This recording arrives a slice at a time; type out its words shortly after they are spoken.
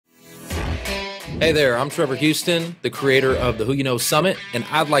Hey there, I'm Trevor Houston, the creator of the Who You Know Summit, and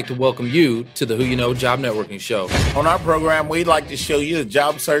I'd like to welcome you to the Who You Know Job Networking Show. On our program, we'd like to show you a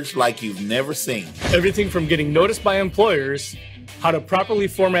job search like you've never seen. Everything from getting noticed by employers, how to properly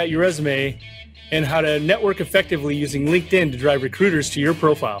format your resume, and how to network effectively using LinkedIn to drive recruiters to your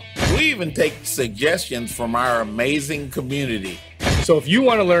profile. We even take suggestions from our amazing community. So if you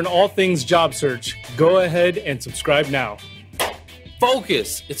want to learn all things job search, go ahead and subscribe now.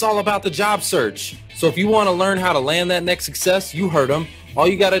 Focus. It's all about the job search. So if you want to learn how to land that next success, you heard them. All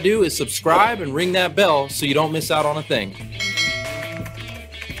you got to do is subscribe and ring that bell so you don't miss out on a thing.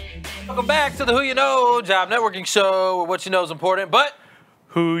 Welcome back to the Who You Know Job Networking Show, where what you know is important, but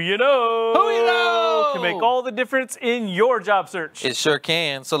Who you know? Who you know can make all the difference in your job search. it sure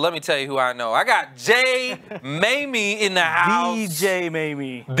can. So let me tell you who I know. I got Maymi in the house. DJ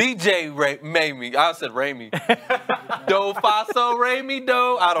Maymi. Maymi. I said Raimi. Do, fa, so, Raimi,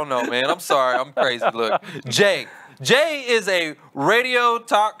 do. I don't know, man. I'm sorry. I'm crazy. Look, Jay is a radio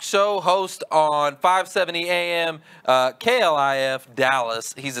talk show host on 570 AM KLIF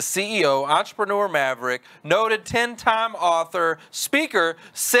Dallas. He's a CEO, entrepreneur Maverick, noted 10-time author, speaker,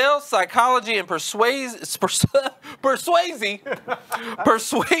 sales psychology and persuasion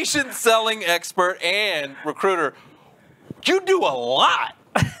selling expert, and recruiter. You do a lot.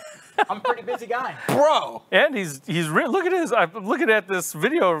 I'm a pretty busy guy, bro. And look at his. I'm looking at this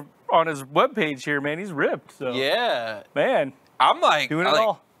video on his webpage here, man. He's ripped. So. Yeah, man. I'm like doing it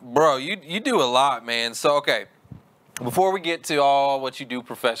all, bro. You do a lot, man. So okay, before we get to all what you do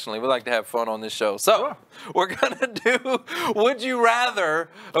professionally, we like to have fun on this show. So we're gonna do Would You Rather.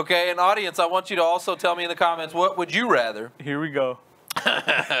 Okay, and audience, I want you to also tell me in the comments, what would you rather? Here we go.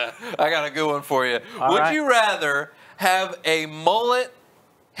 I got a good one for you. All would right. you rather have a mullet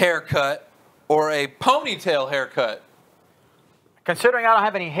haircut or a ponytail haircut? Considering I don't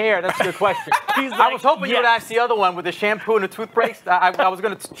have any hair, that's a good question. He's I like, was hoping you would yes. ask the other one with the shampoo and the toothpaste. I was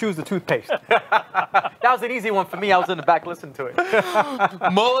going to choose the toothpaste. That was an easy one for me. I was in the back listening to it.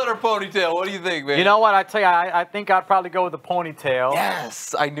 Mullet or ponytail? What do you think, man? You know what? I tell you, I think I'd probably go with the ponytail.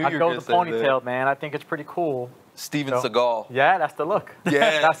 Yes, I knew I'd you were go going with to the say that. ponytail, man. I think it's pretty cool. Steven Seagal. Yeah, that's the look.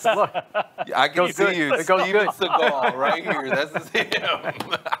 Yes. That's the look. I can Goes see good. you. It goes Steven good. Seagal right here. That's him.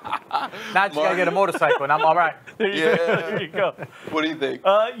 Now you got to get a motorcycle, and I'm all right. There you go. What do you think?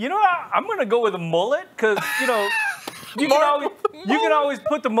 You know, I'm going to go with a mullet because, you know, you can always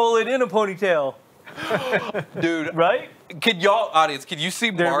put the mullet in a ponytail. Dude. Right? Could y'all, audience, could you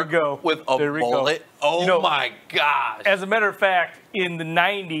see There Mark we go. with a There we go. mullet? Oh, You know, my gosh. As a matter of fact, in the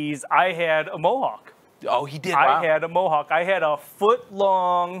 90s, I had a mohawk. Oh, he did. I had a mohawk. I had a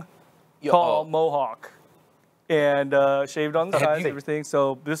foot-long, tall mohawk. And shaved on the sides and everything.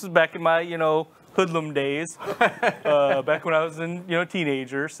 So this is back in my, you know, hoodlum days. Back when I was in, you know,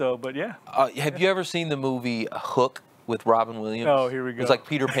 teenager. So, but yeah. Have you ever seen the movie Hook with Robin Williams? Oh, here we go. It's like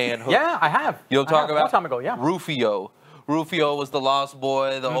Peter Pan Hook. Yeah, I have. You know what I'm talking about? A long time ago, yeah. Rufio. Rufio was the lost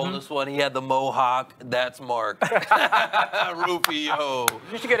boy, the oldest one. He had the mohawk. That's Mark. Rufio.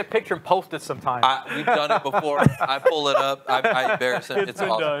 You should get a picture and post it sometime. We've done it before. I pull it up. I embarrass him. It's been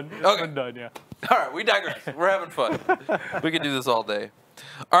awesome. done. Okay. It's been done, yeah. All right, we digress. We're having fun. We could do this all day.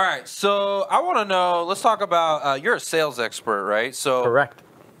 All right, so I want to know, let's talk about, you're a sales expert, right? So Correct.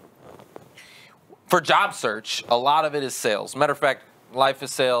 for job search, a lot of it is sales. Matter of fact, life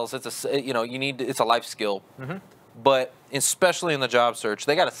is sales. It's a, you know, it's a life skill. But especially in the job search,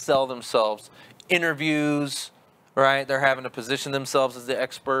 they got to sell themselves. Interviews, right? They're having to position themselves as the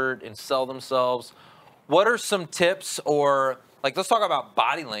expert and sell themselves. What are some tips, or like, let's talk about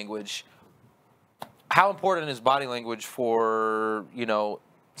body language. How important is body language for, you know,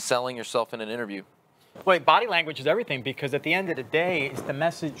 selling yourself in an interview? Well, body language is everything, because at the end of the day, it's the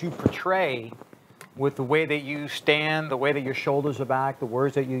message you portray with the way that you stand, the way that your shoulders are back, the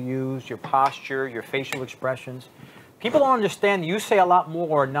words that you use, your posture, your facial expressions. People don't understand you say a lot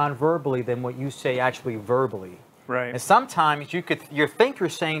more non-verbally than what you say actually verbally. Right. And sometimes you think you're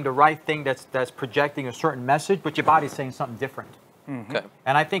saying the right thing that's projecting a certain message, but your body's saying something different. Okay.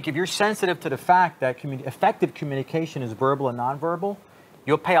 And I think if you're sensitive to the fact that effective communication is verbal and nonverbal,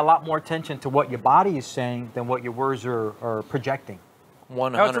 you'll pay a lot more attention to what your body is saying than what your words are projecting.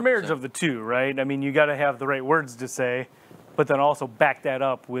 100%. Now, it's a marriage of the two, right? I mean, you got to have the right words to say, but then also back that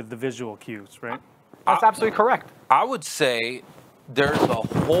up with the visual cues, right? That's absolutely correct. I would say there's a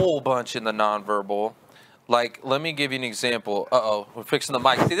whole bunch in the nonverbal. Like, let me give you an example. Uh-oh, we're fixing the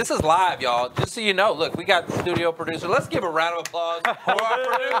mic. See, this is live, y'all. Just so you know, look, we got the studio producer. Let's give a round of applause for our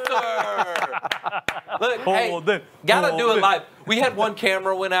producer. Look, hey, gotta do it live. We had one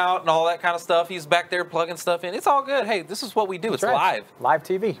camera went out and all that kind of stuff. He's back there plugging stuff in. It's all good. Hey, this is what we do. It's live. Live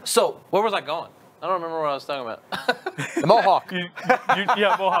TV. So, where was I going? I don't remember what I was talking about. The Mohawk.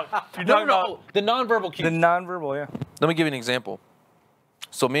 Yeah, Mohawk. You're talking about the nonverbal cues. the nonverbal, yeah. Let me give you an example.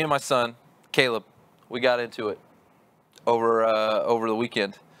 So me and my son, Caleb, we got into it over the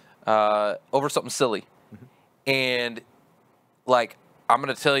weekend, over something silly. And, like, I'm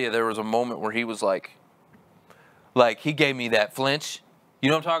going to tell you, there was a moment where he was like, he gave me that flinch. You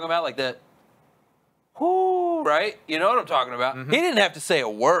know what I'm talking about? Like that, whoo, right? You know what I'm talking about? He didn't have to say a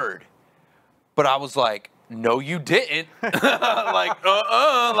word. But I was like, no, you didn't. Like,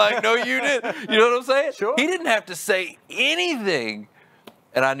 like, no, you didn't. You know what I'm saying? Sure. He didn't have to say anything.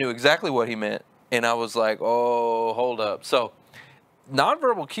 And I knew exactly what he meant. And I was like, oh, hold up. So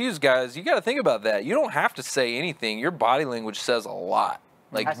nonverbal cues, guys, you got to think about that. You don't have to say anything. Your body language says a lot.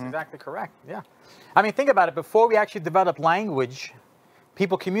 Like, That's exactly correct, yeah. I mean, think about it. Before we actually developed language,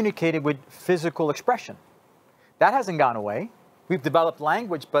 people communicated with physical expression. That hasn't gone away. We've developed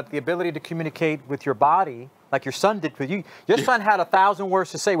language, but the ability to communicate with your body, like your son did with you. Your son had 1,000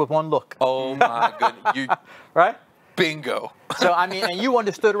 words to say with one look. oh, my goodness. Right? Bingo. So, I mean, and you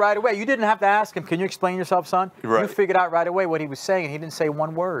understood right away. You didn't have to ask him, can you explain yourself, son? Right. You figured out right away what he was saying, and he didn't say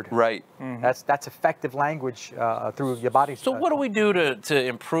one word. Right. That's effective language through your body. So what do we do to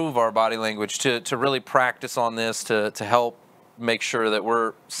improve our body language, to really practice on this, to help make sure that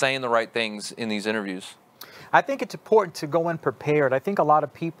we're saying the right things in these interviews? I think it's important to go in prepared. I think a lot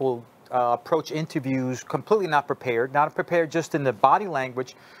of people approach interviews completely not prepared just in the body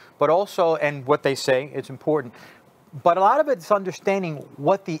language, but also, and what they say, it's important. But a lot of it's understanding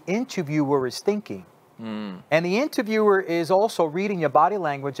what the interviewer is thinking. And the interviewer is also reading your body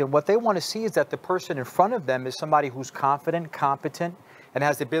language, and what they want to see is that the person in front of them is somebody who's confident, competent, and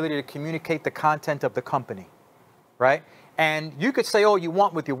has the ability to communicate the content of the company, right? And you could say all you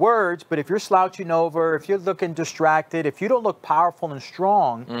want with your words, but if you're slouching over, if you're looking distracted, if you don't look powerful and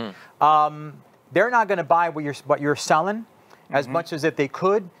strong, they're not going to buy what you're selling as much as if they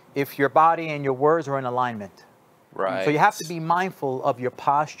could if your body and your words are in alignment. Right. So you have to be mindful of your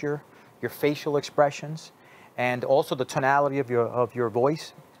posture, your facial expressions, and also the tonality of your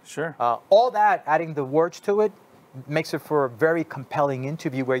voice. Sure. All that, adding the words to it, makes it for a very compelling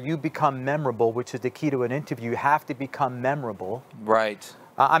interview where you become memorable, which is the key to an interview. You have to become memorable. Right.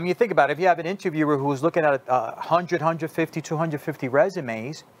 I mean, you think about it. If you have an interviewer who's looking at 100, 150, 250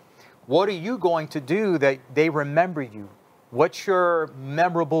 resumes, what are you going to do that they remember you? What's your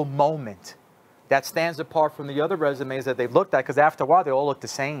memorable moment that stands apart from the other resumes that they've looked at? Because after a while, they all look the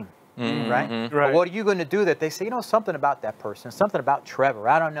same, right? But what are you going to do that they say, you know, something about that person, something about Trevor,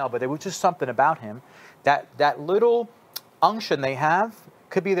 I don't know, but there was just something about him. That little unction they have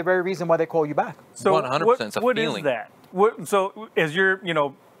could be the very reason why they call you back. So 100%. What is that? So as you're,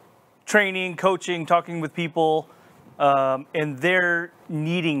 training, coaching, talking with people, and they're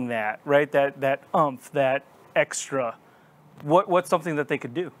needing that, right? That oomph, that extra. What's something that they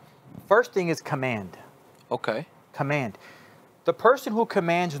could do? First thing is command. Okay. Command. The person who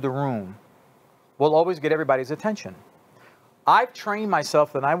commands the room will always get everybody's attention. I've trained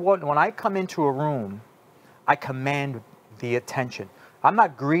myself that when I come into a room, I command the attention. I'm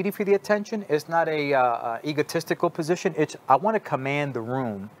not greedy for the attention. It's not a egotistical position. I want to command the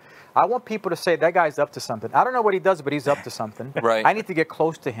room. I want people to say, that guy's up to something. I don't know what he does, but he's up to something. Right. I need to get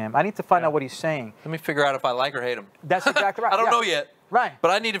close to him. I need to find out what he's saying. Let me figure out if I like or hate him. That's exactly right. I don't know yet. Right.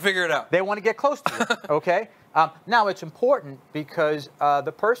 But I need to figure it out. They want to get close to you, okay? Now, it's important because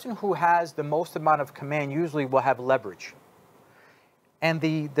the person who has the most amount of command usually will have leverage. And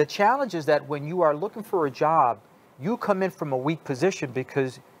the challenge is that when you are looking for a job, you come in from a weak position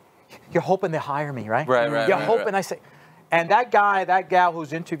because you're hoping they hire me, right? Right. You're hoping I say, and that guy, that gal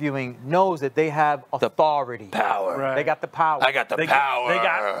who's interviewing knows that they have authority. Power. Right. They got the power. I got the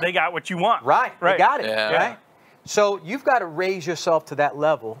power. They got what you want. Right. They got it. Yeah. Right. So you've got to raise yourself to that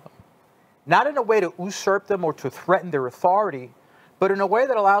level, not in a way to usurp them or to threaten their authority, but in a way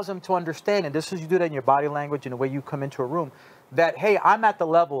that allows them to understand, and this is you do that in your body language and the way you come into a room, that, hey, I'm at the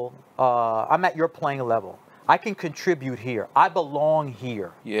level, I'm at your playing level. I can contribute here. I belong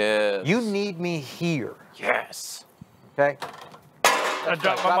here. Yes. You need me here. Yes. Okay? I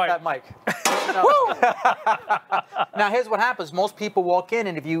dropped my Drop mic. that mic. Now, here's what happens. Most people walk in,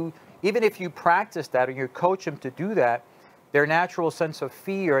 and even if you practice that or you coach them to do that, their natural sense of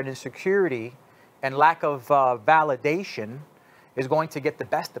fear and insecurity and lack of validation is going to get the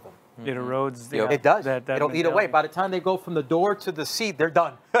best of them. It erodes. It does. It'll eat away. By the time they go from the door to the seat, they're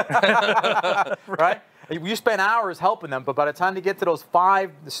done. Right? You spend hours helping them, but by the time they get to those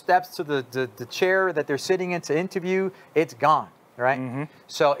 5 steps to the chair that they're sitting in to interview, it's gone. Right?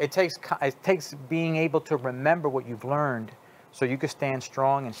 So it takes being able to remember what you've learned so you can stand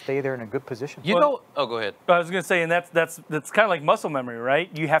strong and stay there in a good position. You know, oh, go ahead. I was going to say, and that's kind of like muscle memory, right?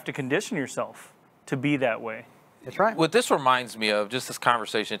 You have to condition yourself to be that way. That's right. What this reminds me of, just this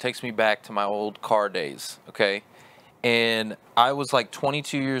conversation, it takes me back to my old car days, okay? And I was like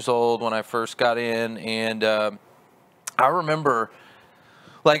 22 years old when I first got in, and I remember,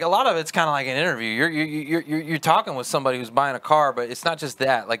 like, a lot of it's kind of like an interview. You're talking with somebody who's buying a car, but it's not just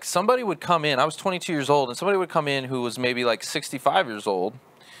that. Like, somebody would come in. I was 22 years old, and somebody would come in who was maybe like 65 years old,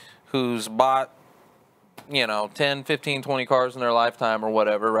 who's bought, you know, 10, 15, 20 cars in their lifetime or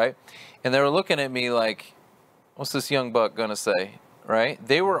whatever, right? And they were looking at me like, what's this young buck gonna say, right?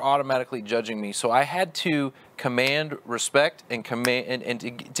 They were automatically judging me, so I had to command respect and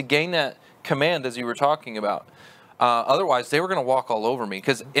to gain that command, as you were talking about. Otherwise, they were gonna walk all over me.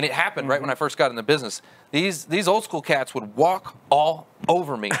 And it happened right when I first got in the business. These old school cats would walk all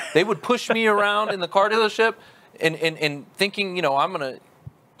over me. They would push me around in the car dealership, and thinking, you know, I'm gonna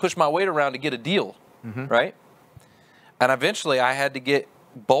push my weight around to get a deal, right? And eventually, I had to get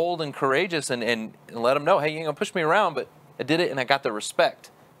bold and courageous and let them know, hey, you ain't gonna push me around, but I did it and I got the respect.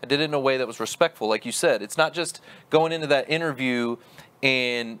 I did it in a way that was respectful, like you said. It's not just going into that interview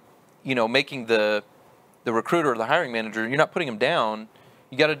and, you know, making the recruiter or the hiring manager, you're not putting them down.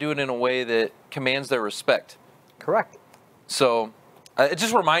 You got to do it in a way that commands their respect. Correct. So it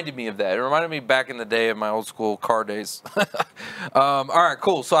just reminded me of that. It reminded me back in the day of my old school car days. All right,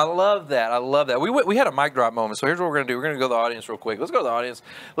 cool. So I love that. I love that. We had a mic drop moment. So here's what we're going to do. We're going to go to the audience real quick. Let's go to the audience.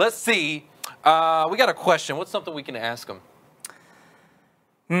 Let's see. We got a question. What's something we can ask them?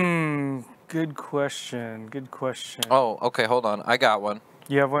 Good question. Good question. Oh, okay. Hold on. I got one.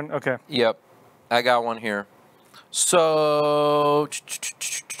 You have one? Okay. Yep. I got one here. So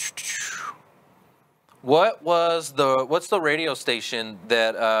what's the radio station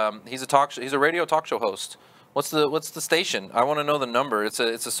that he's a radio talk show host? What's the station? I want to know the number. It's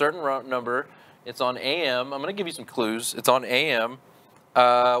a certain number. It's on AM. I'm going to give you some clues. It's on AM.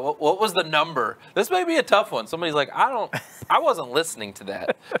 What was the number? This may be a tough one. Somebody's like, I wasn't listening to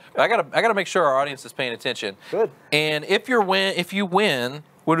that. But I gotta make sure our audience is paying attention. Good. And if you win,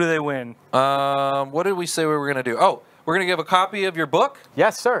 What do they win? what did we say we were gonna do? Oh, we're gonna give a copy of your book.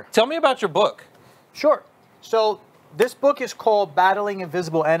 Yes, sir. Tell me about your book. Sure. So this book is called Battling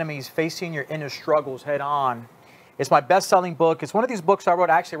Invisible Enemies, Facing Your Inner Struggles Head On. It's my best-selling book. It's one of these books I wrote.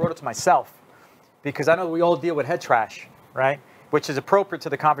 I actually wrote it to myself because I know we all deal with head trash, right? Which is appropriate to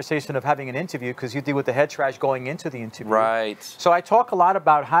the conversation of having an interview because you deal with the head trash going into the interview. Right. So I talk a lot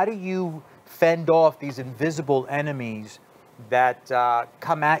about how do you fend off these invisible enemies that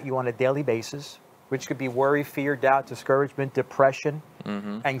come at you on a daily basis, which could be worry, fear, doubt, discouragement, depression,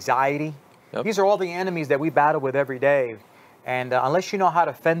 anxiety. Yep. These are all the enemies that we battle with every day. And unless you know how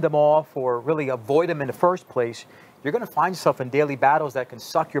to fend them off or really avoid them in the first place, you're going to find yourself in daily battles that can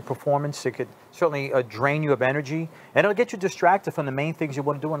suck your performance. It could certainly drain you of energy, and it'll get you distracted from the main things you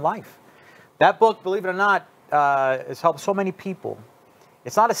want to do in life. That book, believe it or not, has helped so many people.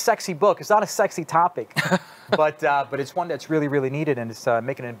 It's not a sexy book. It's not a sexy topic, but it's one that's really, really needed, and it's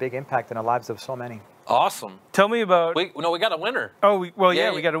making a big impact in the lives of so many. Awesome. Tell me about. We got a winner. Oh, we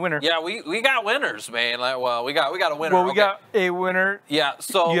got a winner. Yeah, we got winners, man. Like, well, we got a winner. Well, we got a winner. Yeah.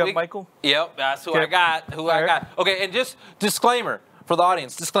 So You have Michael? Yep, that's who Okay. I got. I got. Okay, and just disclaimer for the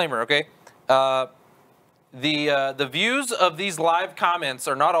audience. Disclaimer. Okay. The views of these live comments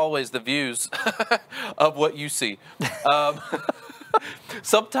are not always the views of what you see.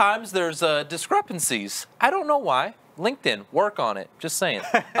 Sometimes there's discrepancies. I don't know why. LinkedIn, work on it. Just saying.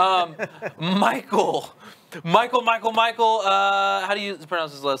 Michael. How do you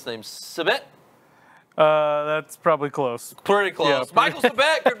pronounce his last name? Sabet? That's probably close. Pretty close. Yeah. Michael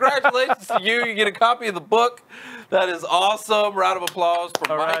Sabet, congratulations to you. You get a copy of the book. That is awesome. Round of applause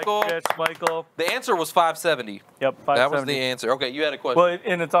for All Michael. right, catch Michael. The answer was 570. Yep, 570. That was the answer. Okay, you had a question. Well,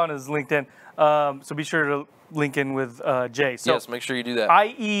 and it's on his LinkedIn. So be sure to link in with Jay. So yes, make sure you do that.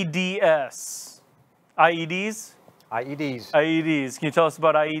 IEDS. IEDs? IEDs. IEDs. Can you tell us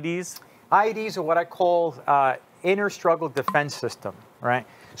about IEDs? IEDs are what I call inner struggle defense system, right?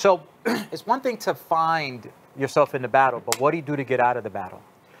 So it's one thing to find yourself in the battle, but what do you do to get out of the battle?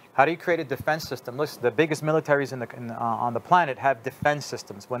 How do you create a defense system? Listen, the biggest militaries on the planet have defense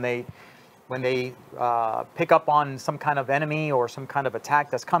systems. When they pick up on some kind of enemy or some kind of attack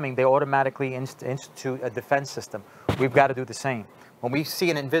that's coming, they automatically institute a defense system. We've got to do the same. When we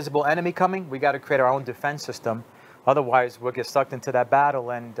see an invisible enemy coming, we got to create our own defense system. Otherwise, we'll get sucked into that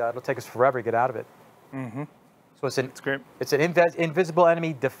battle, and it'll take us forever to get out of it. Mm-hmm. So It's great. It's an invisible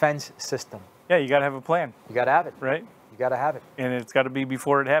enemy defense system. Yeah, you got to have a plan, You got to have it. right? You got to have it. And it's got to be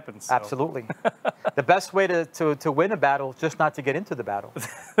before it happens. So. Absolutely. The best way to win a battle is just not to get into the battle.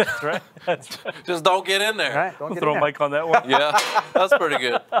 That's right. That's right. Just don't get in there. Right? Don't get Throw in a there. mic on that one. Yeah, that's pretty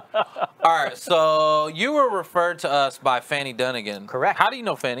good. All right, so you were referred to us by Fanny Dunnigan. Correct. How do you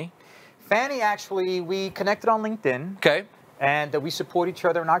know Fanny? Fanny, actually, we connected on LinkedIn. Okay. And we support each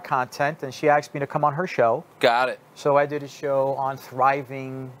other in our content, and she asked me to come on her show. Got it. So I did a show on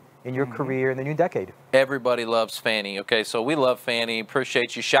thriving in your career in the new decade. Everybody loves Fanny. Okay, so we love Fanny.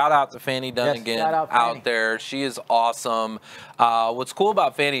 Appreciate you. Shout out to Fanny Dunnigan shout out Fanny. out there. She is awesome. What's cool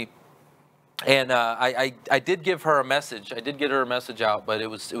about Fanny, and I did give her a message. I did get her a message out, but it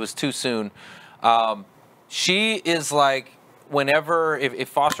was too soon. She is like, whenever, if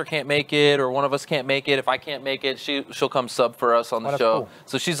Foster can't make it or one of us can't make it, if I can't make it, she'll come sub for us on the show. Cool.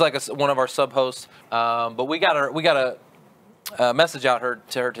 So she's like one of our sub hosts. But we got a message out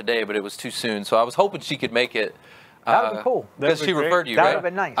to her today, but it was too soon. So I was hoping she could make it. That would be cool. Because she referred you, That right? would have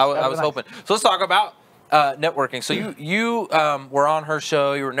been nice. I was hoping. So let's talk about networking. So you were on her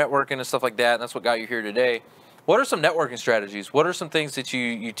show, you were networking and stuff like that, and that's what got you here today. What are some networking strategies? What are some things that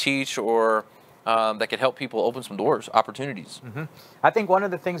you teach or that could help people open some doors, opportunities? I think one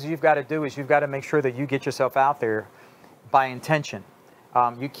of the things you've got to do is you've got to make sure that you get yourself out there by intention.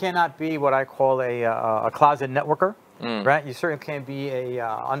 You cannot be what I call a closet networker, right? You certainly can't be a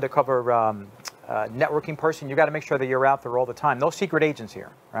undercover networking person. You got to make sure that you're out there all the time. No secret agents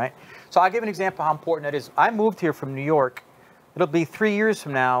here, right? So I'll give an example how important that is. I moved here from New York. It'll be 3 years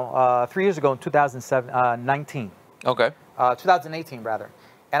from now, 3 years ago in 2019. Okay. 2018 rather.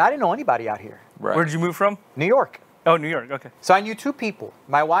 And I didn't know anybody out here. Right. Where did you move from? New York. Oh, New York. Okay. So I knew two people,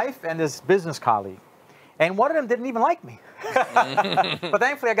 my wife and this business colleague. And one of them didn't even like me. But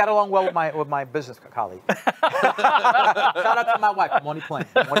thankfully, I got along well with my business colleague. Shout out to my wife. I'm only playing.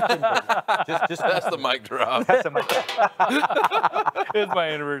 Just That's the mic drop. That's the mic drop. It's my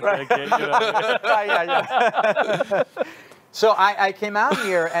anniversary. I can't get out. Yeah. So I came out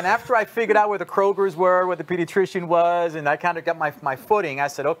here, and after I figured out where the Krogers were, where the pediatrician was, and I kind of got my footing, I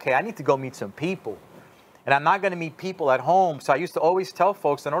said, okay, I need to go meet some people. And I'm not going to meet people at home. So I used to always tell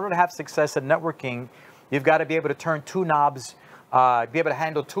folks, in order to have success at networking, you've got to be able to turn two knobs, be able to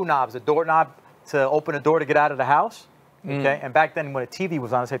handle two knobs, a doorknob to open a door to get out of the house. Okay, and back then when a TV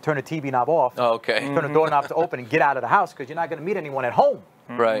was on, I said turn the TV knob off. Okay. Turn the doorknob to open and get out of the house because you're not going to meet anyone at home.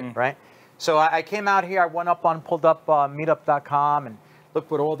 Right. Right. So I came out here. I pulled up meetup.com and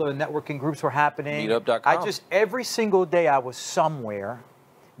looked what all the networking groups were happening. Meetup.com. Every single day I was somewhere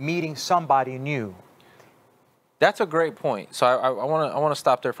meeting somebody new. That's a great point. So I want to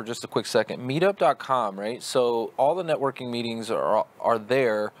stop there for just a quick second. Meetup.com, right? So all the networking meetings are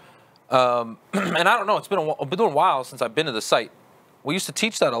there. And I don't know, it's been a while since I've been to the site. We used to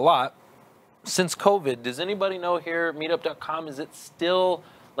teach that a lot. Since COVID, does anybody know here, meetup.com, is it still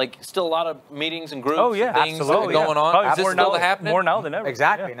a lot of meetings and groups and things absolutely. going on? Probably Is this still happening? More now than ever.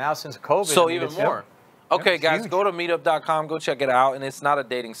 Exactly. Yeah. Now since COVID. So I mean, even more. Okay, guys, go to meetup.com, go check it out. And it's not a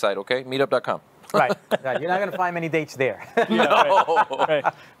dating site, okay? Meetup.com. Right. You're not going to find many dates there. No. Right.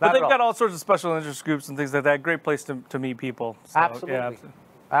 But they've got all sorts of special interest groups and things like that. Great place to meet people. So, Absolutely. Yeah.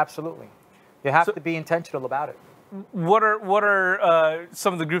 Absolutely. You have to be intentional about it. What are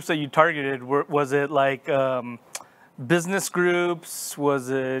some of the groups that you targeted? Was it like business groups? Was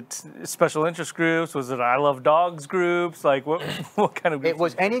it special interest groups? Was it I love dogs groups? Like what kind of groups? It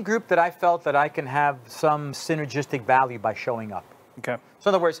was any group that I felt that I can have some synergistic value by showing up. Okay. So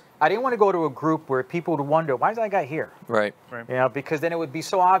in other words, I didn't want to go to a group where people would wonder, why is that guy here? Right. You know, because then it would be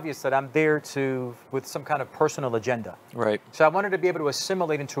so obvious that I'm there with some kind of personal agenda. Right. So I wanted to be able to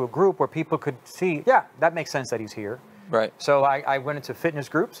assimilate into a group where people could see, yeah, that makes sense that he's here. Right. So I went into fitness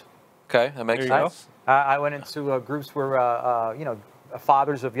groups. Okay, that makes There you sense. I went into groups where,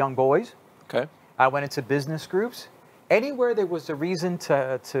 fathers of young boys. Okay. I went into business groups. Anywhere there was a reason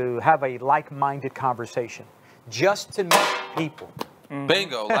to have a like-minded conversation, just to meet people.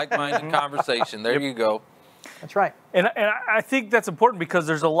 Bingo, like-minded conversation. There you go. That's right. And I think that's important because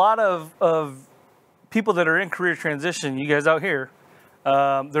there's a lot of people that are in career transition. You guys out here,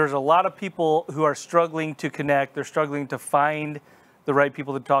 there's a lot of people who are struggling to connect. They're struggling to find the right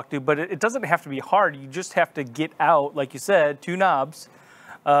people to talk to. But it doesn't have to be hard. You just have to get out, like you said, two knobs,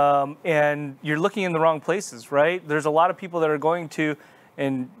 and you're looking in the wrong places, right? There's a lot of people that are going to,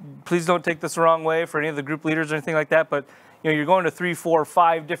 and please don't take this the wrong way for any of the group leaders or anything like that, but you're going to 3, 4,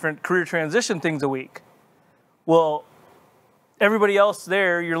 5 different career transition things a week. Well, everybody else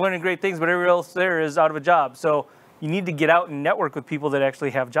there, you're learning great things, but everybody else there is out of a job. So you need to get out and network with people that actually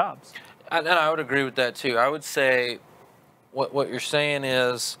have jobs. And I would agree with that too. I would say what you're saying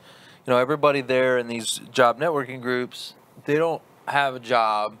is, you know, everybody there in these job networking groups, they don't have a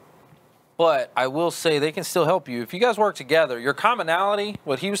job, but I will say they can still help you. If you guys work together, your commonality,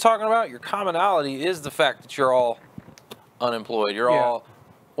 what he was talking about, your commonality is the fact that you're all unemployed. You're all,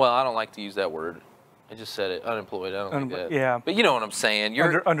 well, I don't like to use that word. I just said it, unemployed. I don't like that. Yeah. But you know what I'm saying.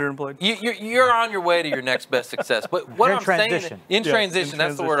 You're underemployed. You're on your way to your next best success. But what I'm saying, in transition,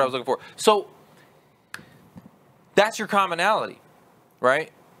 that's the word I was looking for. So that's your commonality, right?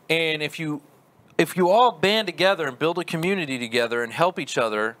 And if you all band together and build a community together and help each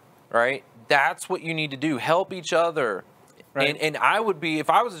other, right? That's what you need to do. Help each other. Right. And I would be, if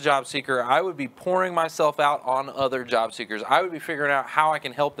I was a job seeker, I would be pouring myself out on other job seekers. I would be figuring out how I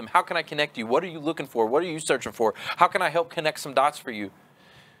can help them. How can I connect you? What are you looking for? What are you searching for? How can I help connect some dots for you?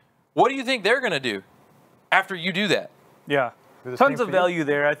 What do you think they're going to do after you do that? Yeah. Tons of value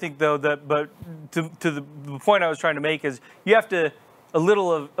there. I think, though, that, but to the point I was trying to make is you have to, a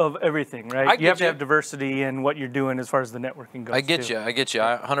little of everything, right? You have to have diversity in what you're doing as far as the networking goes. I get you.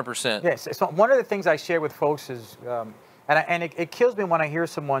 100%. Yes. So one of the things I share with folks is, and it kills me when I hear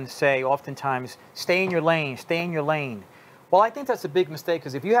someone say oftentimes, stay in your lane, stay in your lane. Well, I think that's a big mistake,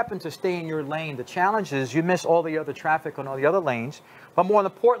 because if you happen to stay in your lane, the challenge is you miss all the other traffic on all the other lanes. But more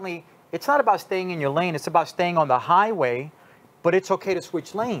importantly, it's not about staying in your lane. It's about staying on the highway, but it's okay to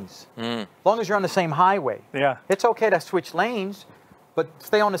switch lanes. As long as you're on the same highway. Yeah. It's okay to switch lanes, but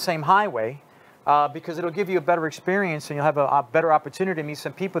stay on the same highway. Because it'll give you a better experience, and you'll have a better opportunity to meet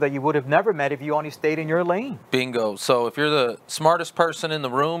some people that you would have never met if you only stayed in your lane. Bingo. So if you're the smartest person in the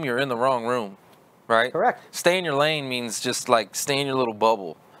room, you're in the wrong room, right? Correct. Stay in your lane means just like stay in your little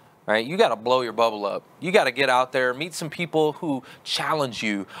bubble, right? You got to blow your bubble up. You got to get out there, meet some people who challenge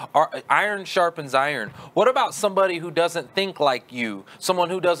you. Iron sharpens iron. What about somebody who doesn't think like you, someone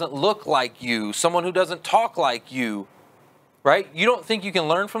who doesn't look like you, someone who doesn't talk like you, right? You don't think you can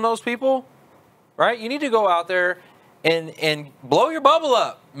learn from those people? Right? You need to go out there and blow your bubble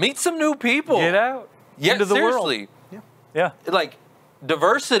up. Meet some new people. Get out into the seriously. world. Yeah. Like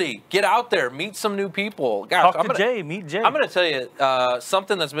diversity. Get out there. Meet some new people. Gosh, Talk to Jay. Meet Jay. I'm going to tell you,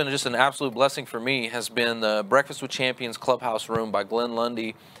 something that's been just an absolute blessing for me has been the Breakfast with Champions Clubhouse room by Glenn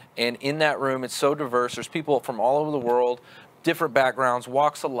Lundy. And in that room, it's so diverse. There's people from all over the world, different backgrounds,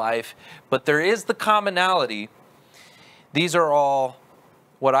 walks of life. But there is the commonality. These are all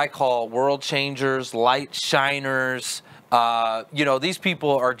what I call world changers, light shiners. You know, these people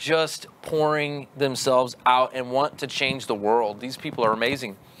are just pouring themselves out and want to change the world. These people are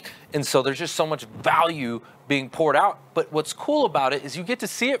amazing. And so there's just so much value being poured out. But what's cool about it is you get to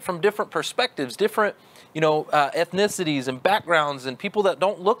see it from different perspectives, different, you know, ethnicities and backgrounds, and people that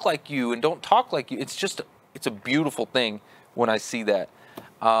don't look like you and don't talk like you. It's just, it's a beautiful thing when I see that.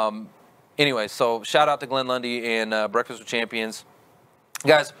 Anyway, so shout out to Glenn Lundy and Breakfast with Champions.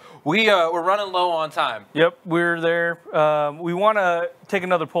 Guys, we're running low on time. Yep, we're there. We want to take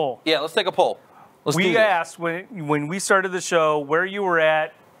another poll. Yeah, let's take a poll. We asked when we started the show where you were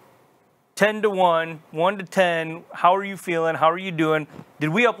at, 10 to 1, 1 to 10. How are you feeling? How are you doing? Did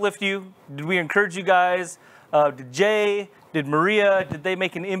we uplift you? Did we encourage you guys? Did Jay? Did Maria? Did they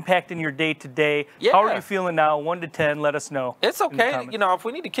make an impact in your day today? Yeah. How are you feeling now? 1 to 10. Let us know. It's okay. You know, if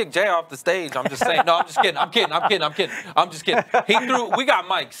we need to kick Jay off the stage, I'm just saying. No, I'm just kidding. I'm just kidding. We got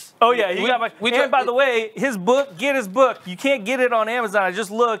mics. Oh, yeah, he got mics. And by the way, his book, get his book. You can't get it on Amazon. I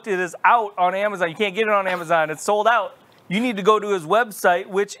just looked. It is out on Amazon. You can't get it on Amazon. It's sold out. You need to go to his website,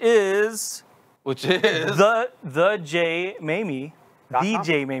 which is the J Maymi.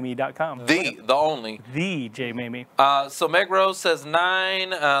 TheJMaymi.com. The only. The J Maymi. So Meg Rose says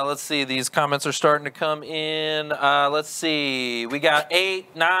 9. Let's see. These comments are starting to come in. Let's see. We got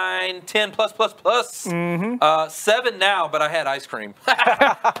 8, 9, 10 plus. 7 now, but I had ice cream. What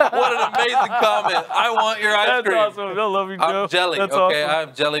an amazing comment. I want your ice cream. That's awesome. I love you, Joe. I'm jelly. That's okay, awesome.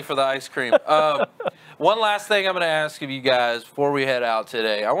 I'm jelly for the ice cream. One last thing I'm going to ask of you guys before we head out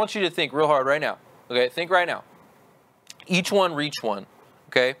today. I want you to think real hard right now. Okay, think right now. Each one reach one,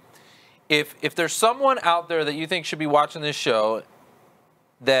 okay? If there's someone out there that you think should be watching this show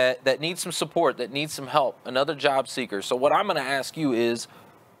that needs some support, that needs some help, another job seeker. So what I'm going to ask you is,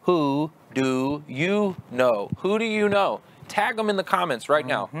 who do you know? Who do you know? Tag them in the comments right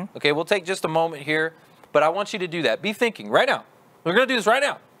now. Okay, we'll take just a moment here, but I want you to do that. Be thinking right now. We're going to do this right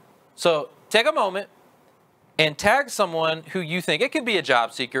now. So take a moment and tag someone who you think. It could be a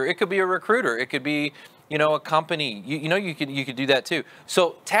job seeker. It could be a recruiter. It could be, you know, a company. You could do that too.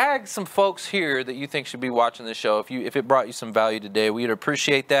 So tag some folks here that you think should be watching this show. If it brought you some value today, we'd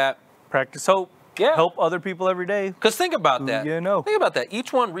appreciate that. Practice hope. Yeah. Help other people every day. Because think about that. You know. Think about that.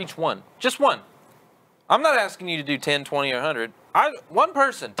 Each one reach one. Just one. I'm not asking you to do 10, 20, or 100. One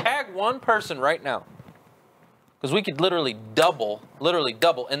person, tag one person right now. Because we could literally double.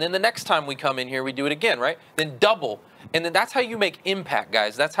 And then the next time we come in here, we do it again, right? Then double. And then that's how you make impact,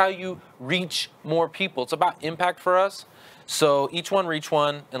 guys. That's how you reach more people. It's about impact for us. So each one reach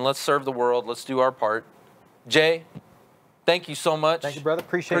one, and let's serve the world. Let's do our part. Jay, thank you so much. Thank you, brother.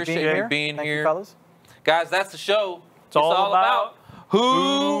 Appreciate you being Thank here. You, fellas. Guys, that's the show. It's all about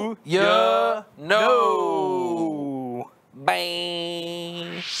who ya know.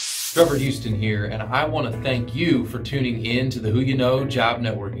 Bang. Trevor Houston here, and I want to thank you for tuning in to the Who You Know Job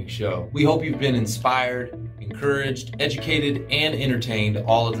Networking Show. We hope you've been inspired, encouraged, educated, and entertained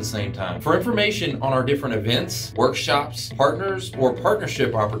all at the same time. For information on our different events, workshops, partners, or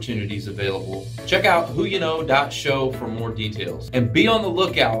partnership opportunities available, check out whoyouknow.show for more details. And be on the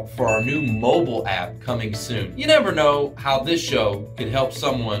lookout for our new mobile app coming soon. You never know how this show could help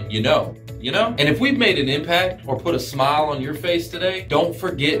someone you know? And if we've made an impact or put a smile on your face today, don't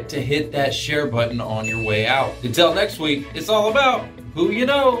forget to hit that share button on your way out. Until next week, it's all about who you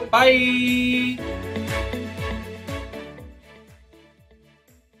know. Bye!